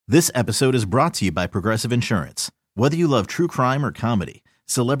This episode is brought to you by Progressive Insurance. Whether you love true crime or comedy,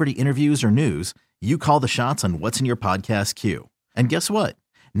 celebrity interviews or news, you call the shots on what's in your podcast queue. And guess what?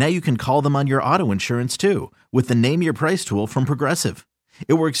 Now you can call them on your auto insurance too with the Name Your Price tool from Progressive.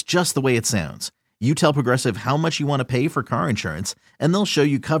 It works just the way it sounds. You tell Progressive how much you want to pay for car insurance, and they'll show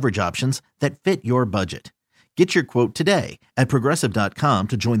you coverage options that fit your budget. Get your quote today at Progressive.com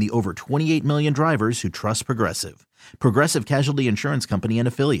to join the over 28 million drivers who trust Progressive. Progressive Casualty Insurance Company and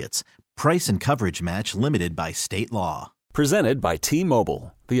Affiliates. Price and coverage match limited by state law. Presented by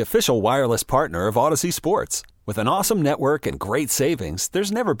T-Mobile, the official wireless partner of Odyssey Sports. With an awesome network and great savings,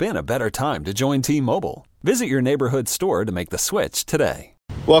 there's never been a better time to join T-Mobile. Visit your neighborhood store to make the switch today.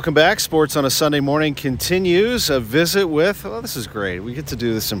 Welcome back. Sports on a Sunday Morning continues. A visit with, this is great. We get to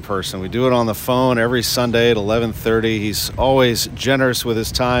do this in person. We do it on the phone every Sunday at 11:30. He's always generous with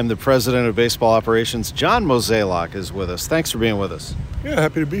his time. The president of baseball operations, John Mozeliak, is with us. Thanks for being with us. Yeah,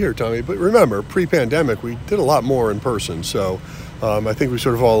 happy to be here, Tommy. But remember, pre-pandemic, we did a lot more in person. So I think we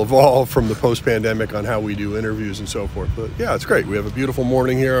sort of all evolved from the post-pandemic on how we do interviews and so forth. But yeah, it's great. We have a beautiful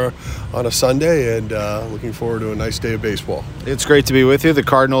morning here on a Sunday and looking forward to a nice day of baseball. It's great to be with you. The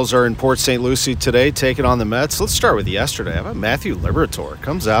Cardinals are in Port St. Lucie today, taking on the Mets. Let's start with yesterday. How about Matthew Liberatore?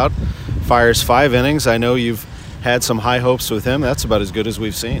 Comes out, fires 5 innings. I know you've had some high hopes with him. That's about as good as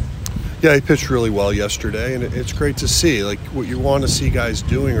we've seen. Yeah, he pitched really well yesterday, and it's great to see. Like, what you want to see guys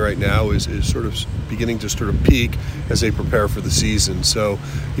doing right now is sort of beginning to sort of peak as they prepare for the season. So,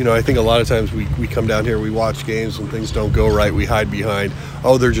 I think a lot of times we come down here, we watch games, when things don't go right, we hide behind,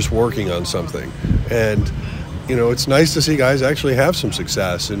 they're just working on something. And, it's nice to see guys actually have some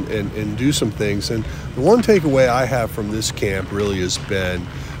success and do some things. And the one takeaway I have from this camp really has been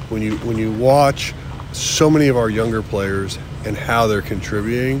when you watch so many of our younger players and how they're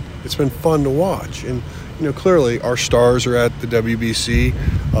contributing, it's been fun to watch. And clearly our stars are at the WBC.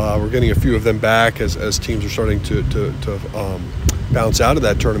 We're getting a few of them back as teams are starting to bounce out of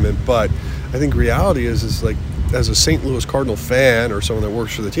that tournament. But I think reality is like, as a St. Louis Cardinal fan or someone that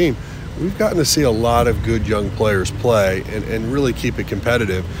works for the team, we've gotten to see a lot of good young players play and really keep it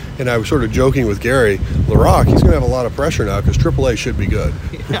competitive. And I was sort of joking with Gary LaRocque, he's going to have a lot of pressure now because AAA should be good.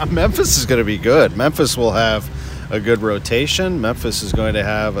 Yeah, Memphis is going to be good. Memphis will have a good rotation. Memphis is going to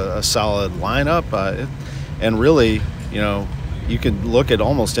have a solid lineup. And really, you can look at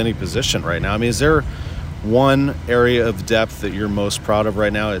almost any position right now. I mean, is there one area of depth that you're most proud of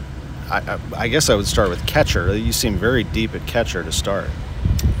right now? I guess I would start with catcher. You seem very deep at catcher to start.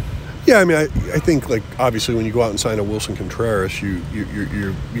 Yeah, I mean, I think, like, obviously when you go out and sign a Wilson Contreras, you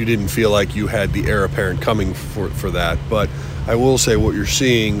didn't feel like you had the heir apparent coming for that. But I will say what you're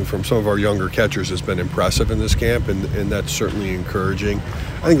seeing from some of our younger catchers has been impressive in this camp, and that's certainly encouraging.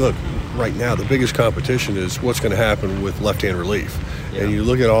 I think, look, right now the biggest competition is what's going to happen with left-hand relief. Yeah. And you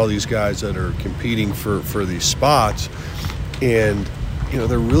look at all these guys that are competing for these spots, and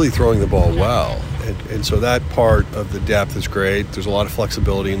they're really throwing the ball well. And so that part of the depth is great. There's a lot of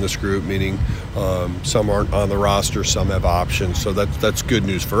flexibility in this group, meaning some aren't on the roster, some have options. So that's good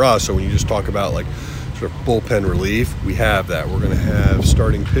news for us. So when you just talk about like sort of bullpen relief, we have that. We're going to have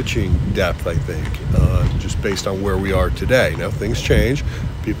starting pitching depth, I think, just based on where we are today. Now, things change.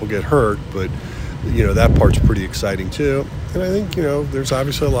 People get hurt, but that part's pretty exciting too. And I think, there's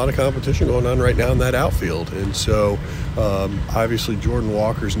obviously a lot of competition going on right now in that outfield. And so, obviously, Jordan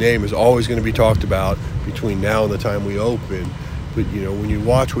Walker's name is always going to be talked about between now and the time we open. But, when you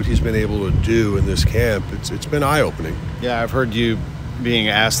watch what he's been able to do in this camp, it's been eye-opening. Yeah, I've heard you being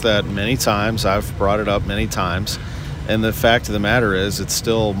asked that many times. I've brought it up many times. And the fact of the matter is it's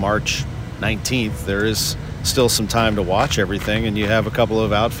still March 19th. There is still some time to watch everything. And you have a couple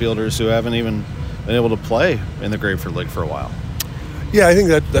of outfielders who haven't even been able to play in the Grapefruit League for a while. Yeah, I think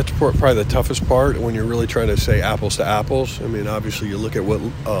that's probably the toughest part when you're really trying to say apples to apples. I mean, obviously, you look at what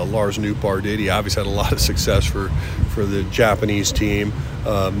Lars Nootbaar did. He obviously had a lot of success for the Japanese team.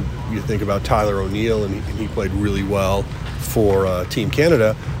 You think about Tyler O'Neill, and he played really well for Team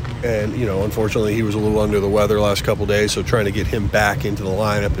Canada. And, unfortunately, he was a little under the weather the last couple of days, so trying to get him back into the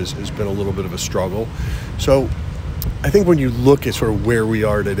lineup has been a little bit of a struggle. So I think when you look at sort of where we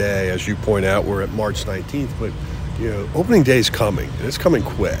are today, as you point out, we're at March 19th, but opening day is coming, and it's coming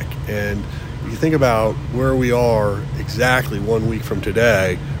quick. And you think about where we are exactly 1 week from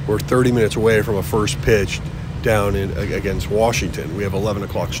today, we're 30 minutes away from a first pitch down against Washington. We have 11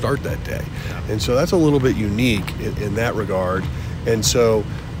 o'clock start that day. And so that's a little bit unique in that regard. And so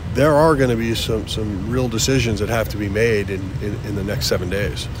there are going to be some real decisions that have to be made in the next 7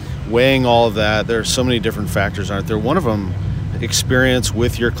 days. Weighing all of that, there are so many different factors, aren't there? One of them, experience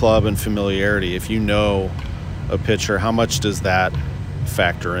with your club and familiarity. If you know a pitcher, how much does that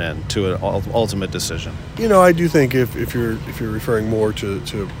factor in to an ultimate decision? I do think if you're referring more to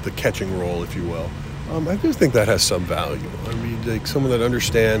the catching role, if you will, I do think that has some value. I mean, like someone that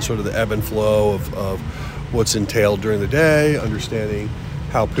understands sort of the ebb and flow of what's entailed during the day, understanding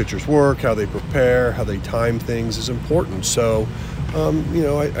how pitchers work, how they prepare, how they time things is important. So,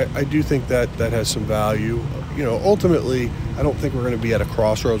 I do think that has some value. Ultimately, I don't think we're going to be at a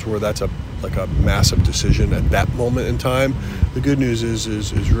crossroads where that's a massive decision at that moment in time. The good news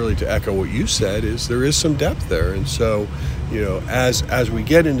is really, to echo what you said, is there is some depth there. And so, as we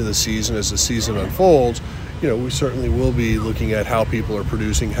get into the season, as the season unfolds, we certainly will be looking at how people are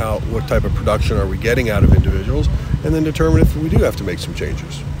producing, what type of production are we getting out of individuals, and then determine if we do have to make some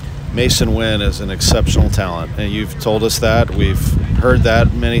changes. Mason Wynn is an exceptional talent, and you've told us that. We've heard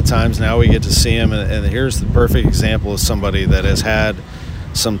that many times now. We get to see him, and here's the perfect example of somebody that has had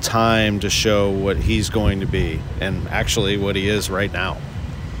some time to show what he's going to be, and actually what he is right now.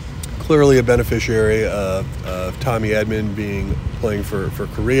 Clearly a beneficiary of Tommy Edman playing for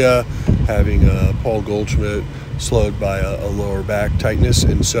Korea, having Paul Goldschmidt slowed by a lower back tightness,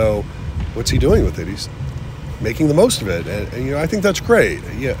 and so what's he doing with it? He's making the most of it, and I think that's great.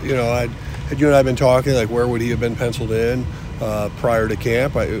 Had you and I been talking, like, where would he have been penciled in prior to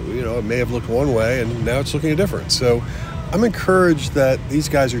camp? It may have looked one way, and now it's looking different. So I'm encouraged that these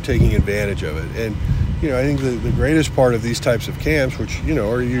guys are taking advantage of it, and I think the greatest part of these types of camps, which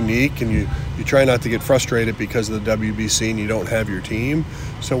are unique, and you try not to get frustrated because of the WBC and you don't have your team.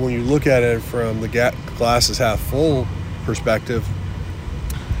 So when you look at it from the glass is half full perspective,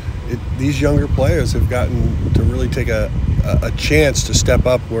 these younger players have gotten to really take a chance to step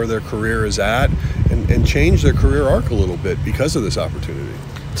up where their career is at and change their career arc a little bit because of this opportunity.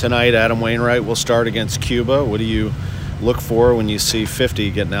 Tonight, Adam Wainwright will start against Cuba. What do you look for when you see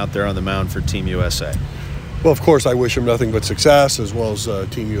 50 getting out there on the mound for Team USA? Well, of course, I wish him nothing but success, as well as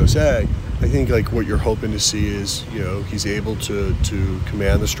Team USA. I think what you're hoping to see is, he's able to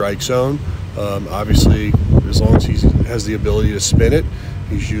command the strike zone. Obviously, as long as he has the ability to spin it,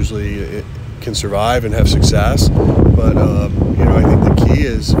 he's usually can survive and have success. But, I think the key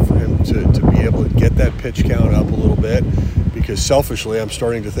is for him to be able to get that pitch count up a little bit, because selfishly, I'm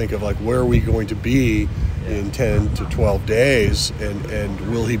starting to think of, where are we going to be in 10 to 12 days, and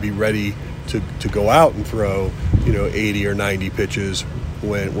will he be ready to go out and throw 80 or 90 pitches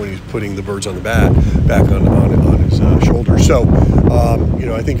when he's putting the birds on the bat back on his shoulder. So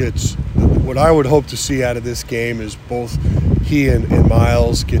I think it's what I would hope to see out of this game is both he and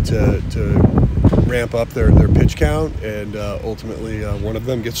Miles get to ramp up their pitch count, and ultimately one of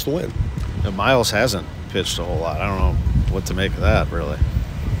them gets the win. Now, Miles hasn't pitched a whole lot. I don't know what to make of that, really.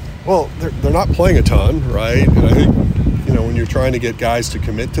 Well, they're not playing a ton, right? And I think when you're trying to get guys to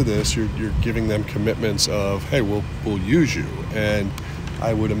commit to this, you're giving them commitments of, hey, we'll use you. And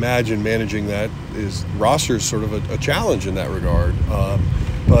I would imagine managing that roster is sort of a challenge in that regard.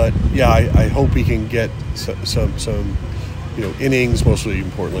 But yeah, I hope he can get some innings, mostly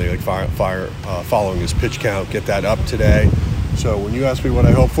importantly, following his pitch count, get that up today. So when you ask me what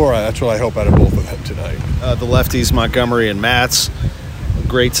I hope for, that's what I hope out of both of them tonight. The lefties, Montgomery and Matz,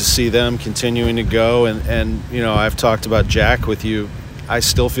 great to see them continuing to go. And I've talked about Jack with you. I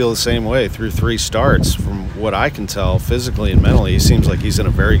still feel the same way through 3 starts. From what I can tell, physically and mentally, he seems like he's in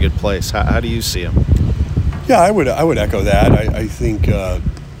a very good place. How do you see him? Yeah, I would echo that. I think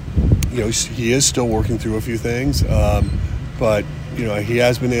he is still working through a few things, but he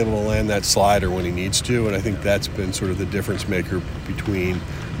has been able to land that slider when he needs to, and I think that's been sort of the difference maker between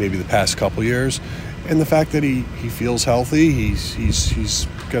maybe the past couple years. And the fact that he feels healthy, he's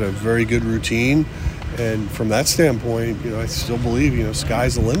got a very good routine, and from that standpoint, I still believe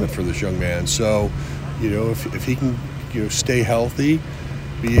sky's the limit for this young man. So, if he can stay healthy,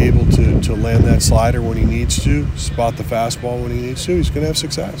 be able to land that slider when he needs to, spot the fastball when he needs to, he's going to have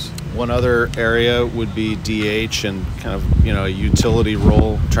success. One other area would be DH and kind of a utility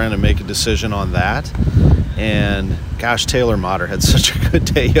role, trying to make a decision on that. And gosh, Taylor Motter had such a good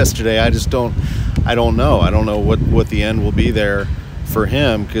day yesterday. I don't know. I don't know what the end will be there for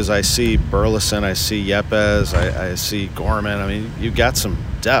him, because I see Burleson, I see Yepes, I see Gorman. I mean, you've got some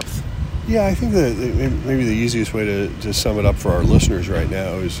depth. Yeah, I think that maybe the easiest way to sum it up for our listeners right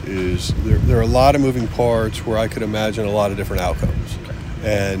now is there are a lot of moving parts where I could imagine a lot of different outcomes.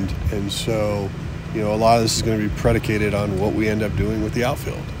 And so, a lot of this is going to be predicated on what we end up doing with the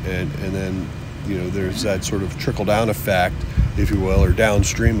outfield. And then, there's that sort of trickle-down effect, if you will, or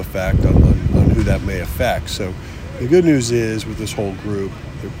downstream effect on who that may affect. So the good news is with this whole group,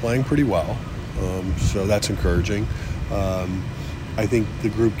 they're playing pretty well. So that's encouraging. I think the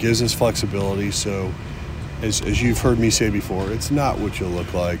group gives us flexibility, so as you've heard me say before, it's not what you'll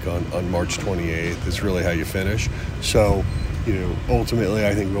look like on March 28th. It's really how you finish. So, ultimately,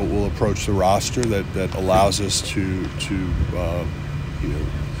 I think we'll approach the roster that allows us to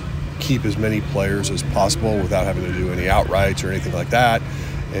keep as many players as possible without having to do any outrights or anything like that,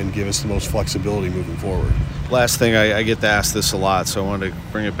 and give us the most flexibility moving forward. Last thing, I get to ask this a lot, so I wanted to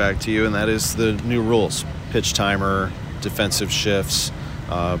bring it back to you, and that is the new rules. Pitch timer, defensive shifts,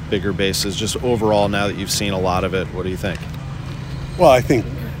 bigger bases. Just overall, now that you've seen a lot of it, what do you think? Well, I think,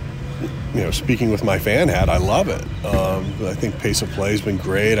 speaking with my fan hat, I love it. I think pace of play has been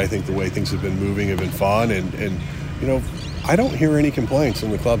great. I think the way things have been moving have been fun, and I don't hear any complaints in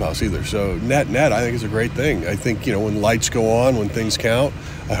the clubhouse either. So net, I think it's a great thing. I think, when lights go on, when things count,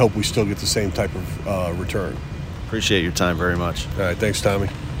 I hope we still get the same type of return. Appreciate your time very much. All right, thanks, Tommy.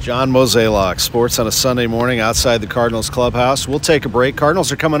 John Mozeliak, sports on a Sunday morning outside the Cardinals clubhouse. We'll take a break.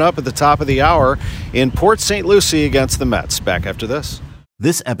 Cardinals are coming up at the top of the hour in Port St. Lucie against the Mets. Back after this.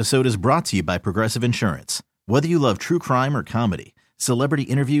 This episode is brought to you by Progressive Insurance. Whether you love true crime or comedy, celebrity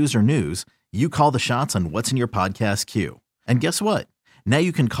interviews or news, you call the shots on what's in your podcast queue. And guess what? Now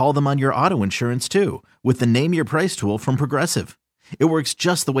you can call them on your auto insurance too with the Name Your Price tool from Progressive. It works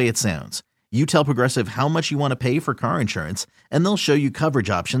just the way it sounds. You tell Progressive how much you want to pay for car insurance, and they'll show you coverage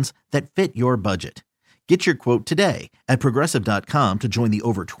options that fit your budget. Get your quote today at Progressive.com to join the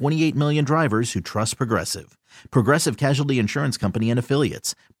over 28 million drivers who trust Progressive. Progressive Casualty Insurance Company and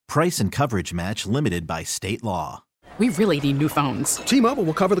Affiliates. Price and coverage match limited by state law. We really need new phones. T-Mobile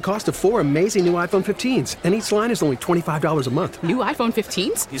will cover the cost of 4 amazing new iPhone 15s, and each line is only $25 a month. New iPhone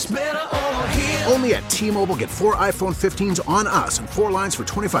 15s? It's better over here. Only at T-Mobile, get 4 iPhone 15s on us and 4 lines for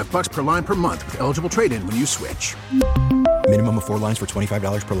 $25 per line per month with eligible trade-in when you switch. Minimum of 4 lines for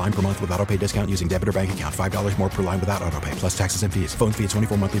 $25 per line per month with autopay discount using debit or bank account. $5 more per line without autopay, plus taxes and fees. Phone fee at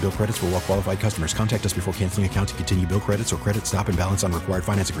 24 monthly bill credits for well-qualified customers. Contact us before canceling account to continue bill credits or credit stop and balance on required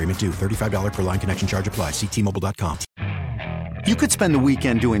finance agreement due. $35 per line connection charge applies. See T-Mobile.com. You could spend the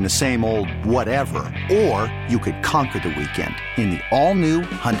weekend doing the same old whatever, or you could conquer the weekend in the all-new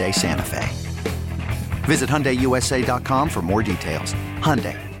Hyundai Santa Fe. Visit HyundaiUSA.com for more details.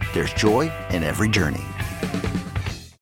 Hyundai, there's joy in every journey.